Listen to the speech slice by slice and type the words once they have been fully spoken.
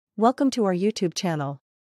Welcome to our YouTube channel,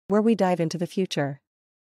 where we dive into the future.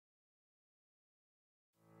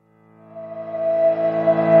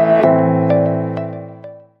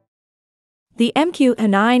 The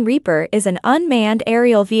MQ-9 Reaper is an unmanned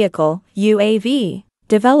aerial vehicle, UAV,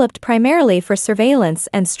 developed primarily for surveillance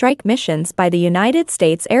and strike missions by the United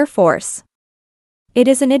States Air Force. It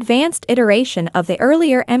is an advanced iteration of the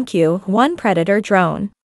earlier MQ-1 Predator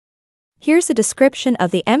drone. Here's a description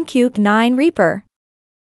of the MQ-9 Reaper.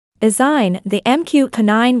 Design: the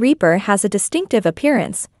MQ-9 Reaper has a distinctive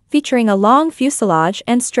appearance, featuring a long fuselage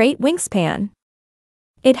and straight wingspan.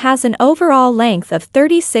 It has an overall length of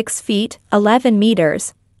 36 feet, 11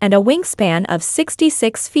 meters, and a wingspan of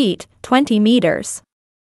 66 feet, 20 meters.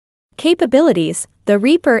 Capabilities: the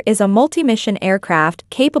Reaper is a multi-mission aircraft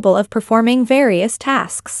capable of performing various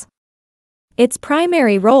tasks. Its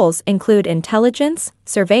primary roles include intelligence,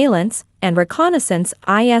 surveillance, and reconnaissance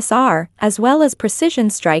 (ISR), as well as precision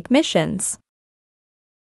strike missions.